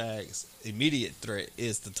for the Jags, immediate threat,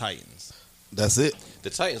 is the Titans. That's it. the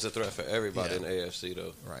Titans are a threat for everybody Yeah. in the AFC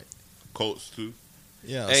though. Right. Colts, too.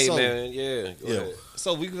 Yeah. Hey so, man, yeah, go Yeah. ahead.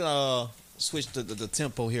 So we can switch the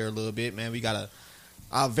tempo here a little bit, man. We got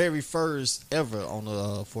our very first ever on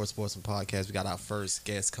the Four Sportsman podcast. We got our first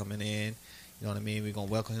guest coming in. You know what I mean? We're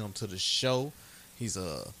gonna welcome him to the show. He's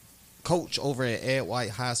a coach over at Ed White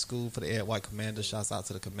High School for the Ed White Commanders. Shouts out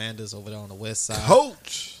to the Commanders over there on the west side.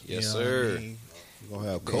 Coach. You Yes, know what I sir. mean? We're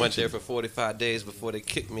gonna have I went coach. there for 45 days before they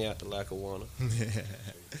kicked me out the Lackawanna.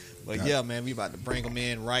 But yeah, man, we about to bring him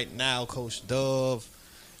in right now, Coach Dove.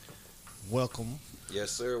 Welcome,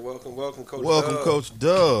 Yes, sir. Welcome, Coach. Welcome, Dub. Coach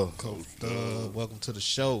Dove. Coach Dove. Welcome to the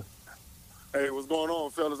show. Hey, what's going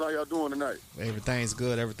on, fellas? How y'all doing tonight? Everything's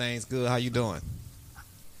good. Everything's good. How you doing?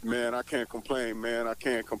 Man, I can't complain, man. I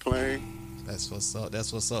can't complain. That's what's up.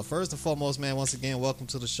 That's what's up. First and foremost, man, once again, welcome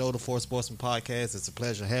to the show, the Four Sportsman Podcast. It's a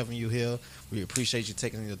pleasure having you here. We appreciate you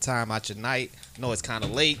taking your time out your night. I know it's kind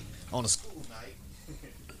of late on a school night.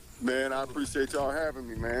 Man, I appreciate y'all having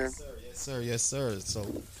me, man. Yes, sir. Yes, sir. So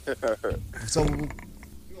we're going to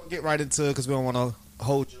get right into it because we don't want to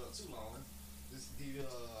hold you up too long. Just give you,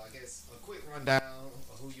 I guess, a quick rundown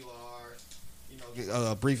of who you are. You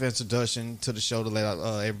know, a brief introduction to the show to let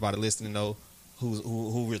everybody listening know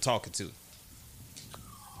who we're talking to.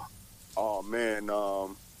 Oh, man.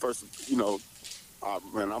 First,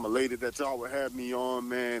 man, I'm elated that y'all would have me on,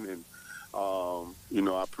 man. And,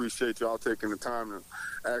 I appreciate y'all taking the time to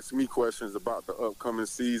ask me questions about the upcoming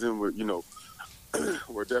season.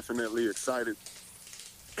 We're definitely excited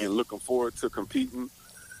and looking forward to competing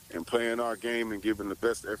and playing our game and giving the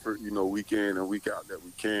best effort, week in and week out that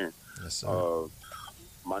we can. Yes, sir.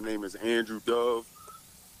 My name is Andrew Dove.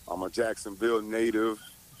 I'm a Jacksonville native.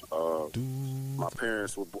 My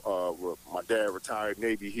parents were my dad retired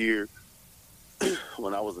Navy here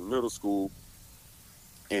when I was in middle school,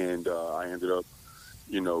 and I ended up,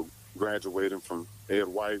 graduating from Ed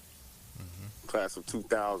White, class of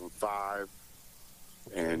 2005,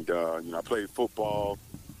 and I played football.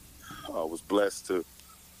 Was blessed to,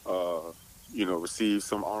 receive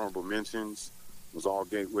some honorable mentions. It was all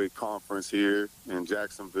Gateway Conference here in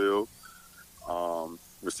Jacksonville.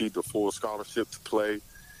 Received a full scholarship to play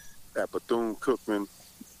at Bethune-Cookman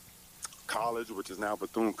College, which is now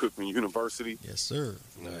Bethune-Cookman University. Yes, sir.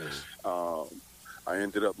 Nice. I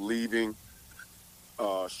ended up leaving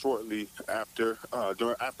shortly after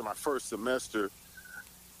my first semester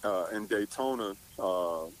in Daytona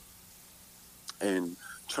and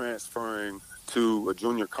transferring to a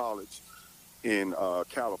junior college in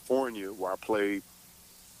California, where I played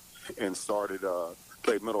and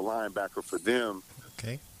played middle linebacker for them.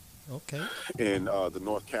 Okay. In the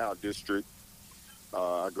North Cal district.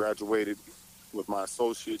 I graduated with my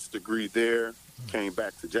associate's degree there, came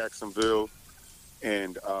back to Jacksonville,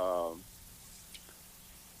 and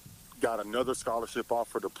got another scholarship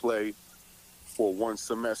offer to play for one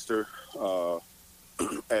semester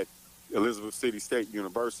at Elizabeth City State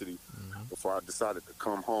University before I decided to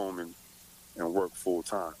come home and work full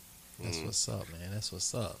time. That's what's up, man. That's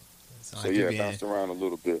what's up. So yeah, bounced around a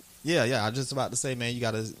little bit. Yeah. I was just about to say, man, you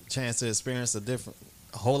got a chance to experience a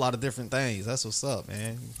whole lot of different things. That's what's up,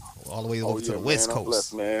 man. All the way over to the West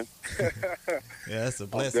Coast. I'm blessed, man. Yeah, that's a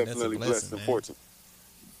blessing. I'm definitely blessed and fortunate.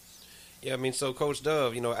 Yeah, I mean, so Coach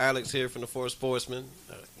Dove, Alex here from the Four Sportsmen,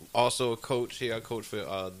 also a coach here. I coach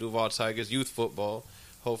for Duval Tigers youth football.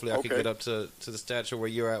 Hopefully, I can get up to the stature where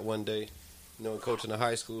you're at one day, coaching the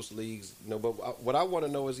high schools leagues. But what I want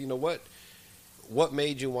to know is, what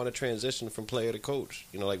made you want to transition from player to coach?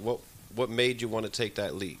 What made you want to take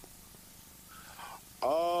that leap?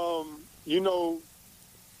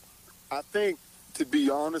 I think, to be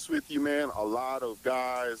honest with you, man, a lot of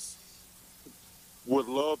guys would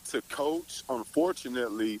love to coach.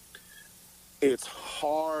 Unfortunately, it's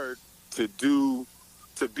hard to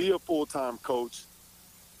be a full-time coach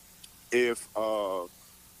if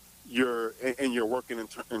you're working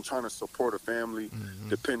and trying to support a family,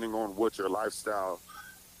 depending on what your lifestyle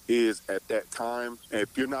is at that time. And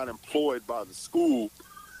if you're not employed by the school,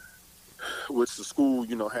 which the school,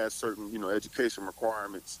 has certain, education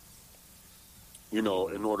requirements, in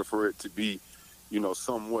order for it to be,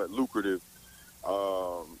 somewhat lucrative,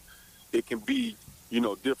 it can be,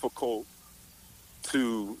 difficult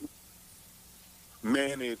to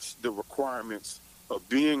manage the requirements of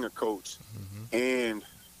being a coach and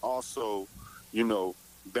also,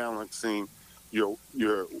 balancing your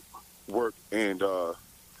work and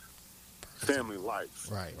family life.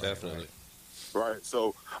 Right. Definitely. Right.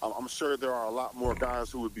 So I'm sure there are a lot more guys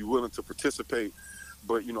who would be willing to participate.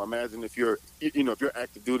 But, imagine if you're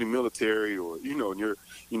active duty military or, and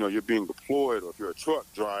you're being deployed, or if you're a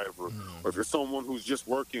truck driver, or if you're someone who's just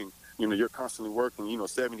working, you're constantly working,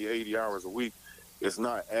 70, 80 hours a week. It's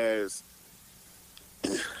not as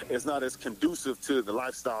conducive to the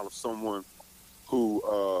lifestyle of someone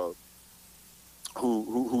who's,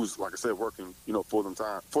 like I said, working,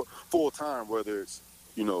 full time, whether it's,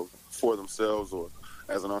 for themselves or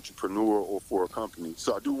as an entrepreneur or for a company.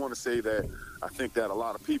 So I do want to say that I think that a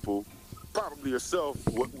lot of people, probably yourself,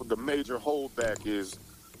 what the major holdback is,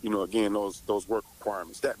 again, those work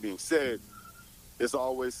requirements. That being said, it's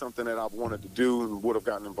always something that I've wanted to do and would have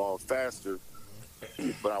gotten involved faster.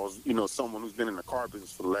 But I was, someone who's been in the car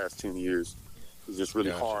business for the last 10 years. It's just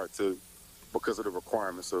really hard because of the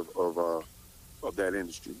requirements of that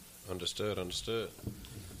industry. Understood.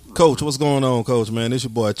 Coach, what's going on, Coach, man? It's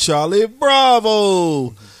your boy, Charlie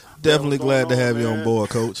Bravo. Definitely glad to have you on board,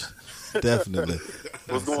 Coach. Definitely.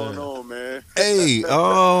 What's going on, man? Hey,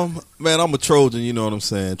 man, I'm a Trojan, you know what I'm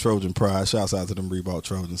saying? Trojan pride. Shouts out to them Reebok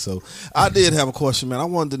Trojans. So I did have a question, man. I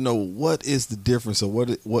wanted to know what is the difference, or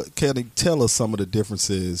what can you tell us some of the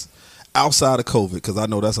differences outside of COVID? Because I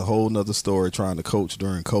know that's a whole nother story trying to coach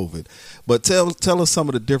during COVID. But tell us some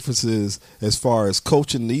of the differences as far as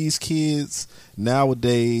coaching these kids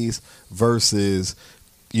nowadays versus,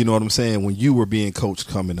 you know what I'm saying, when you were being coached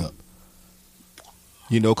coming up.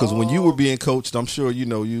 You know, because when you were being coached, I'm sure, you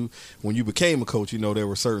know, when you became a coach, you know, there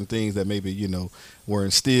were certain things that maybe, you know, were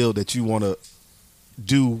instilled that you want to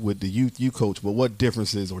do with the youth you coach. But what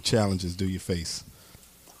differences or challenges do you face?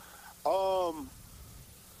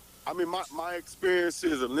 I mean, my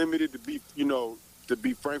experiences are limited. To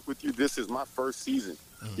be frank with you, this is my first season,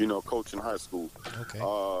 you know, coaching high school. Okay.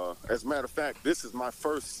 As a matter of fact, this is my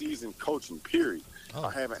first season coaching, period. Oh.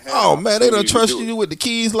 I haven't had. Oh, man, they don't opportunity to trust do it. you with the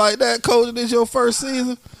keys like that, coaching this your first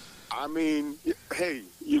season? I mean, hey,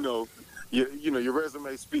 you know, your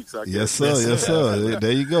resume speaks. I guess. Yes, sir. Yes, sir.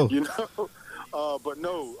 There you go. You know, but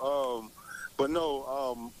no,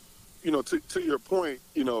 you know, to your point,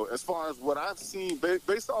 you know, as far as what I've seen,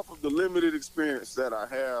 based off of the limited experience that I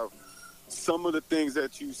have, some of the things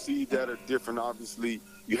that you see that are different, obviously,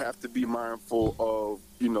 you have to be mindful of,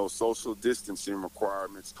 you know, social distancing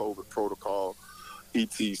requirements, COVID protocol,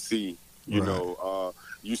 etc. You Right. know,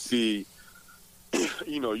 you see,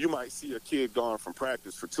 you know, you might see a kid gone from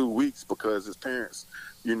practice for 2 weeks because his parents,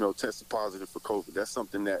 you know, tested positive for COVID. That's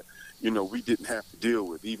something that, you know, we didn't have to deal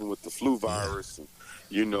with, even with the flu virus and,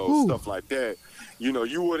 you know, stuff like that. You know,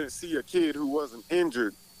 you wouldn't see a kid who wasn't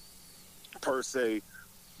injured, per se,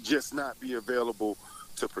 just not be available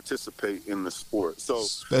to participate in the sport. So,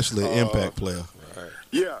 Especially an impact player.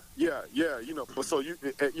 yeah. You know, but so you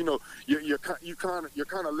know, you're kind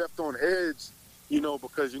of left on edge, you know,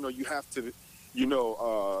 because you know you have to,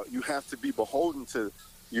 you have to be beholden to,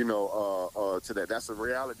 you know, to that. That's a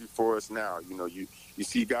reality for us now. You know, you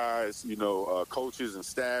see guys, you know, coaches and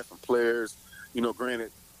staff and players. You know,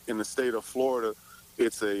 granted, in the state of Florida,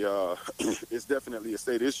 it's it's definitely a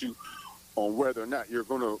state issue on whether or not you're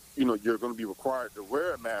going to be required to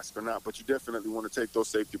wear a mask or not, but you definitely want to take those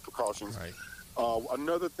safety precautions. Right.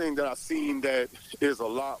 Another thing that I've seen that is a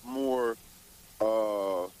lot more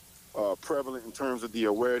prevalent in terms of the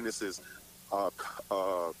awareness is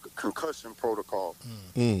concussion protocol.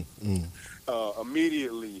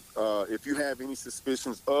 Immediately, if you have any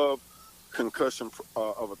suspicions of concussion,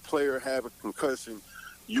 of a player having concussion,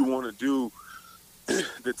 you want to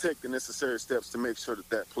take the necessary steps to make sure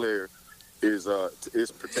that player is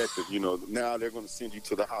protected. You know, now they're going to send you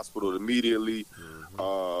to the hospital immediately.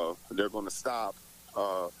 They're going to stop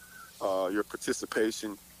your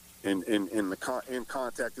participation in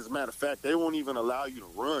contact. As a matter of fact, they won't even allow you to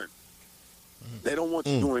run. They don't want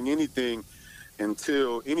you doing anything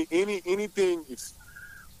until anything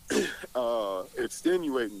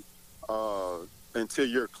extenuating until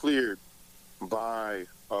you're cleared by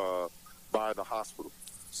the hospital.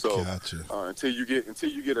 So Gotcha. Until you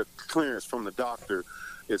get a clearance from the doctor,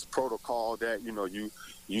 it's protocol that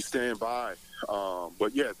you stand by.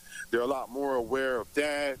 But yeah, they're a lot more aware of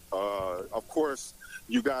that. Of course,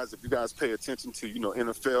 if you guys pay attention to, you know,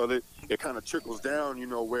 NFL, it kind of trickles down, you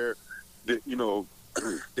know, where you know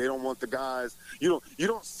they don't want the guys. You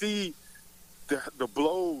don't see the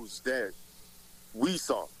blows that we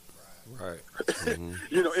saw. Right.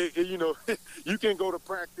 You know, you can go to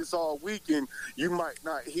practice all week and you might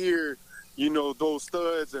not hear, you know, those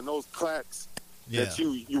thuds and those clacks that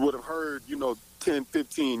you would have heard, you know, 10,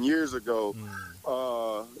 15 years ago.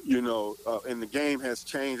 You know, and the game has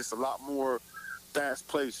changed. It's a lot more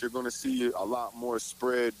fast-paced. You're going to see a lot more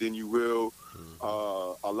spread than you will.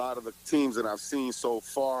 A lot of the teams that I've seen so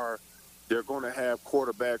far, they're going to have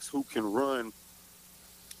quarterbacks who can run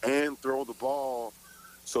and throw the ball.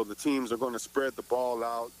 So the teams are going to spread the ball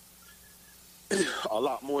out a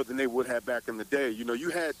lot more than they would have back in the day. You know, you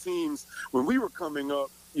had teams when we were coming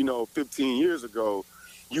up, you know, 15 years ago,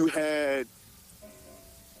 you had,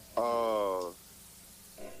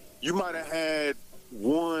 you might have had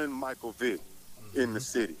one Michael Vick in the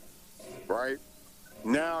city, right?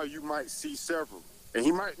 Now you might see several. And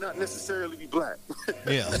he might not necessarily be black.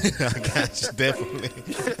 Yeah, I got you, definitely.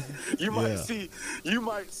 You might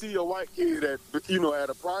see a white kid at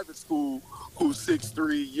a private school who's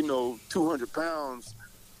 6'3", you know, 200 pounds,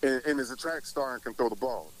 and is a track star and can throw the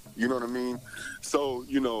ball. You know what I mean? So,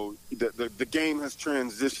 you know, the game has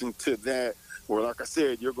transitioned to that where, like I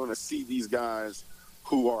said, you're going to see these guys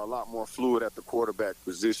who are a lot more fluid at the quarterback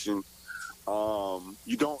position.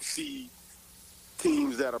 You don't see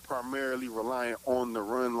teams that are primarily reliant on the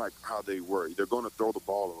run like how they were. They're going to throw the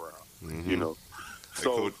ball around, you know. Hey,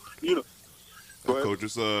 So, Coach. you know. Go ahead. Coach,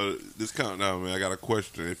 it's this countdown, man. I got a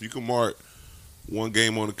question. If you could mark one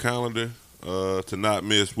game on the calendar to not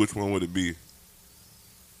miss, which one would it be?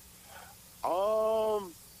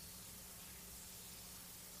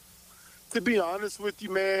 To be honest with you,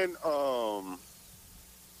 man,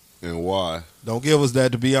 And why? Don't give us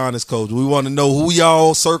that, to be honest, Coach. We want to know who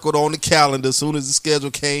y'all circled on the calendar as soon as the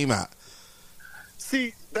schedule came out.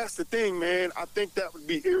 see, that's the thing, man. I think that would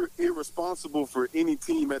be irresponsible for any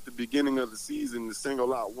team at the beginning of the season to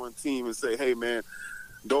single out one team and say, hey, man,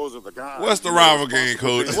 those are the guys. What's the You know, rival game,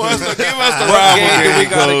 Coach? responsible Give us the What rival game do we game,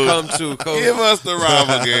 gotta Coach. come to, Coach? Give us the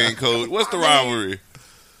rival game, Coach. What's the rivalry?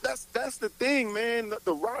 That's the thing, man.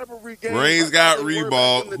 The rivalry game. Reigns like got they were back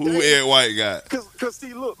Reebok. in the Who day. Ed White got? Cause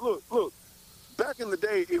see, look. Back in the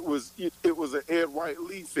day, it was an Ed White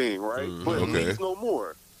Lee thing, right? But Okay. Lee's no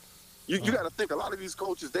more. You got to think. A lot of these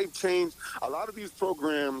coaches, they've changed. A lot of these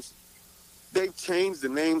programs, they've changed the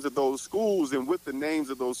names of those schools, and with the names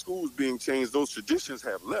of those schools being changed, those traditions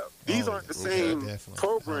have left. These aren't the same definitely.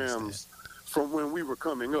 programs from when we were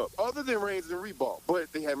coming up, other than Reigns and Reebok,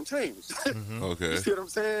 but they haven't changed. Okay. You see what I'm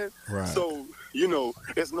saying? Right. So,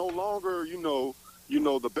 it's no longer,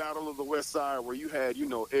 the Battle of the West Side where you had,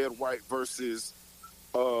 Ed White versus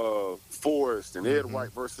Forrest and Ed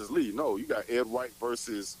White versus Lee. No, you got Ed White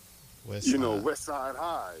versus, West Side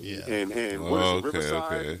High. Yeah. And Oh, what is it,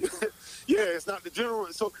 Riverside? Yeah, it's not the general.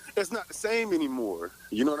 So it's not the same anymore.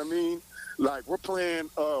 You know what I mean? Like we're playing,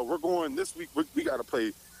 we're going this week. We got to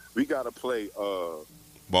play. We got to play.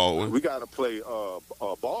 Baldwin. We got to play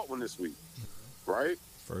Baldwin this week, right?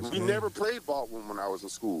 First We game. never played Baldwin when I was in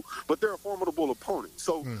school, but they're a formidable opponent.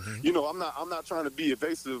 So, I'm not trying to be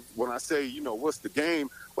evasive when I say, what's the game.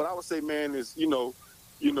 What I would say, man, is,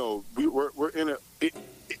 we're in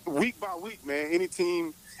week by week, man. Any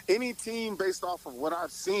team based off of what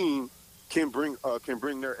I've seen can bring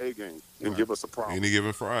their A game and give us a problem. Any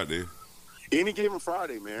given Friday. Any given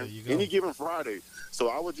Friday, man. There you go. Any given Friday. So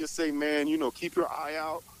I would just say, man, keep your eye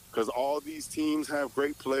out because all these teams have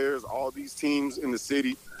great players. All these teams in the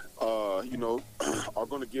city, are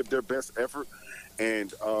going to give their best effort.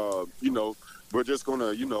 And, we're just going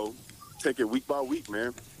to, take it week by week,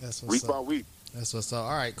 man. That's what's Week up. by week. That's what's up.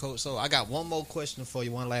 All right, Coach. So I got one more question for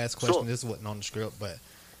you. One last question. Sure. This wasn't on the script, but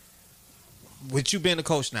with you being a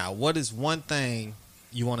coach now, what is one thing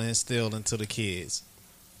you want to instill into the kids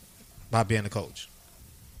by being a coach?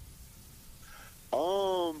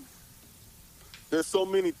 There's so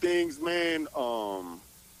many things, man.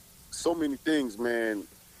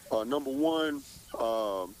 Number one,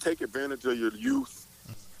 take advantage of your youth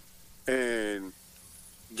and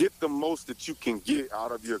get the most that you can get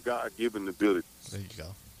out of your God-given abilities. There you go.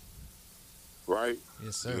 Right?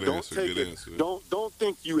 Yes, sir. Good Don't answer, take good it. answer. Don't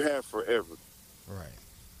think you have forever. Right.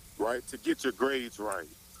 Right? To get your grades right,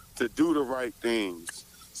 to do the right things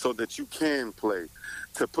so that you can play,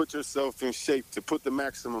 to put yourself in shape, to put the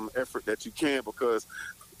maximum effort that you can because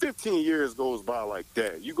 15 years goes by like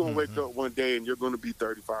that. You're going to wake up one day and you're going to be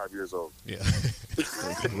 35 years old. Yeah.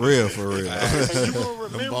 Real for real. And you're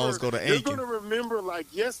going to Them balls go to remember, you're aching. going to remember like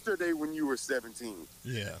yesterday when you were 17.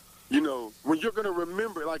 Yeah. When you're going to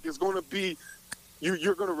remember, like it's going to be,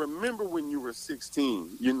 you're going to remember when you were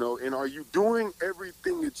 16, and are you doing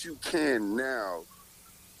everything that you can now?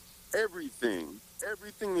 Everything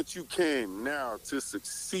that you can now to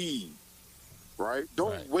succeed, right?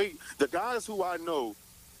 Don't wait. The guys who I know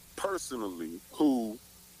personally who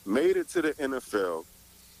made it to the NFL,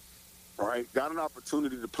 right, got an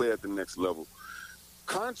opportunity to play at the next level.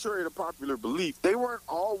 Contrary to popular belief, they weren't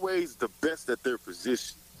always the best at their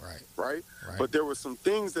position, Right. right? Right. But there were some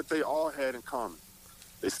things that they all had in common.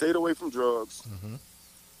 They stayed away from drugs.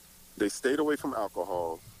 They stayed away from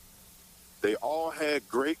alcohol. They all had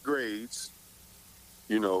great grades,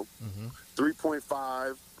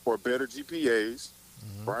 3.5 or better GPAs,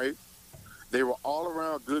 right? They were all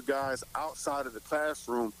around good guys outside of the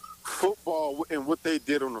classroom. Football and what they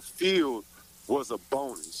did on the field was a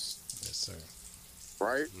bonus, Yes, sir.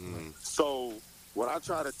 right? So what I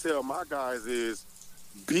try to tell my guys is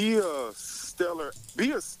be a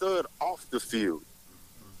stud off the field.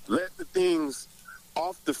 Let the things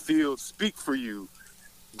off the field speak for you.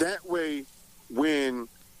 That way, when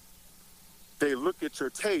they look at your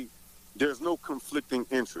tape, there's no conflicting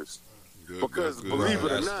interest. Good, Because that's good. believe it or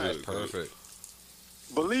That's not, good. Perfect.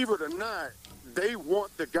 believe it or not, they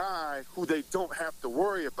want the guy who they don't have to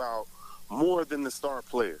worry about more than the star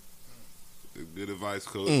player. Good advice,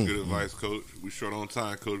 Coach. Good advice, Coach. We short on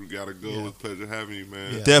time, Coach. We got to go. Yeah. It was a pleasure having you,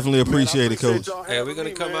 man. Yeah. Definitely Man, I appreciate it, Coach. y'all Hey, having we're gonna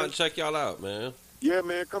me, come man. out and check y'all out, man. Yeah,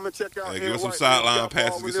 man, come and check out Hey, Ed give us some White, sideline man. We got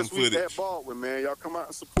patches, Baldwin get some this week footage. at Baldwin, man. Y'all come out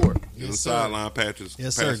and support. Give us sir. sideline patches.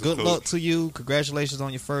 Yes, sir. passes, Good coach. luck to you. Congratulations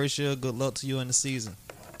on your first year. Good luck to you in the season.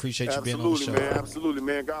 Appreciate you being on the show. Absolutely, man. Absolutely,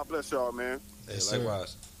 man. God bless y'all, man. Hey, Yes, sir.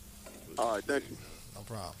 likewise. All right, thank you. No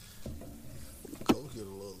problem. Coach get a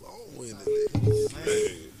little long-winded.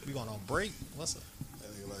 Hey, We going on break? What's up?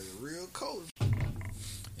 That nigga like a real coach.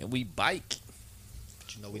 And we bike.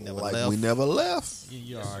 But you know we never Like left. we never left.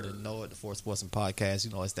 You already know it. The Four Sports and Podcast.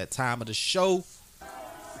 You know it's that time of the show.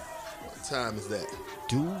 What time is that?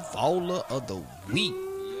 Duvaller of the week.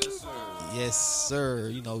 Yes, sir. Yes, sir.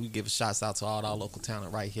 You know, we give shouts out to all our local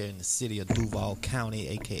talent right here in the city of Duval County,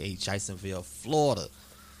 a.k.a. Jasonville, Florida.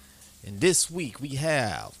 And this week, we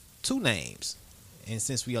have two names. And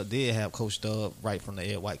since we did have Coach Dub right from the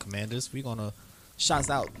Ed White Commanders, we're going to shout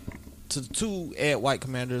out to the two Ed White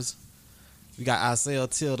Commanders. We got Isaiah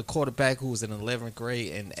Till, the quarterback, who was in 11th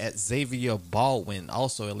grade, and at Xavier Baldwin,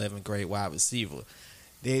 also 11th grade wide receiver.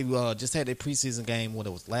 They just had their preseason game when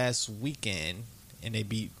it was last weekend, and they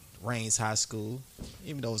beat Rains High School.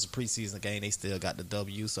 Even though it was a preseason game, they still got the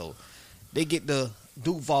W. So they get the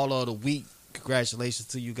Duvaller of the week. Congratulations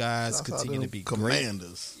to you guys. Shouts out Continue them to be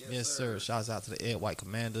Commanders. great. Yes, sir. Shouts out to the Ed White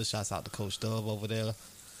Commanders. Shouts out to Coach Dove over there.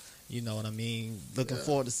 You know what I mean? Looking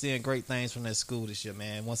forward to seeing great things from that school this year,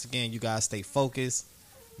 man. Once again, you guys stay focused.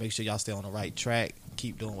 Make sure y'all stay on the right track.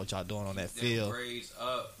 Keep doing what y'all doing on that Them field. grades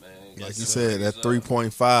up, man. Yes, Like you sir. said, that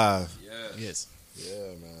 3.5. Yes. Yes. Yeah,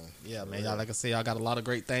 man. Yeah, man. Y'all, like I said, y'all got a lot of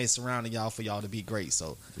great things surrounding y'all for y'all to be great.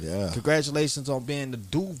 So, Yeah. congratulations on being the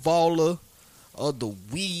Duvaller of the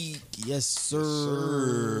week. Yes, sir.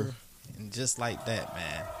 sir. And just like that,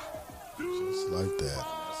 man. Just like that. That's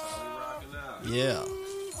how we rocking out. Yeah.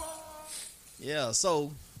 Yeah,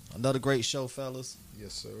 so another great show, fellas.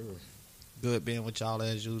 Yes, sir. Good being with y'all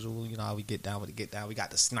as usual. You know how we get down with the get down. We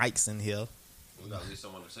got the snipes in here. We got to leave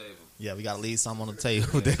someone to save him. Yeah, we got to leave some on the table.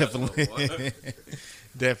 Yeah, Definitely. that's my boy.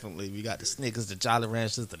 Definitely. We got the Snickers, the Jolly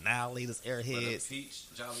Ranchers, the Now Leaders, But the Airheads, Peach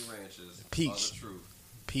Jolly Ranchers Peach. are the truth.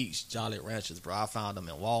 Peach Jolly Ranchers, bro. I found them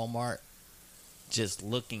in Walmart just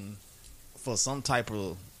looking for some type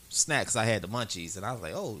of snacks. I had the munchies, and I was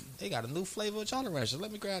like, oh, they got a new flavor of Jolly Ranchers.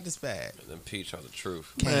 Let me grab this bag. And them Peach are the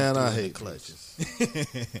truth. Man, through I in the hate clutch.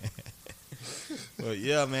 clutches. But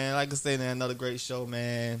yeah, man, like I said, man, another great show,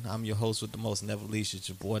 man. I'm your host with the most, never least. It's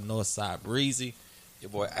your boy Northside Breezy. Your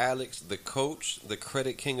boy Alex, the coach, the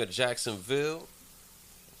credit king of Jacksonville.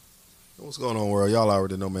 What's going on, world? Y'all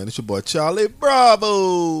already know, man. It's your boy Charlie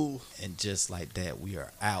Bravo. And just like that, we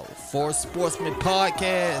are out. For Sportsman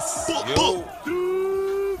Podcast. Yo.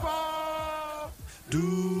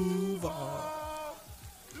 Duval.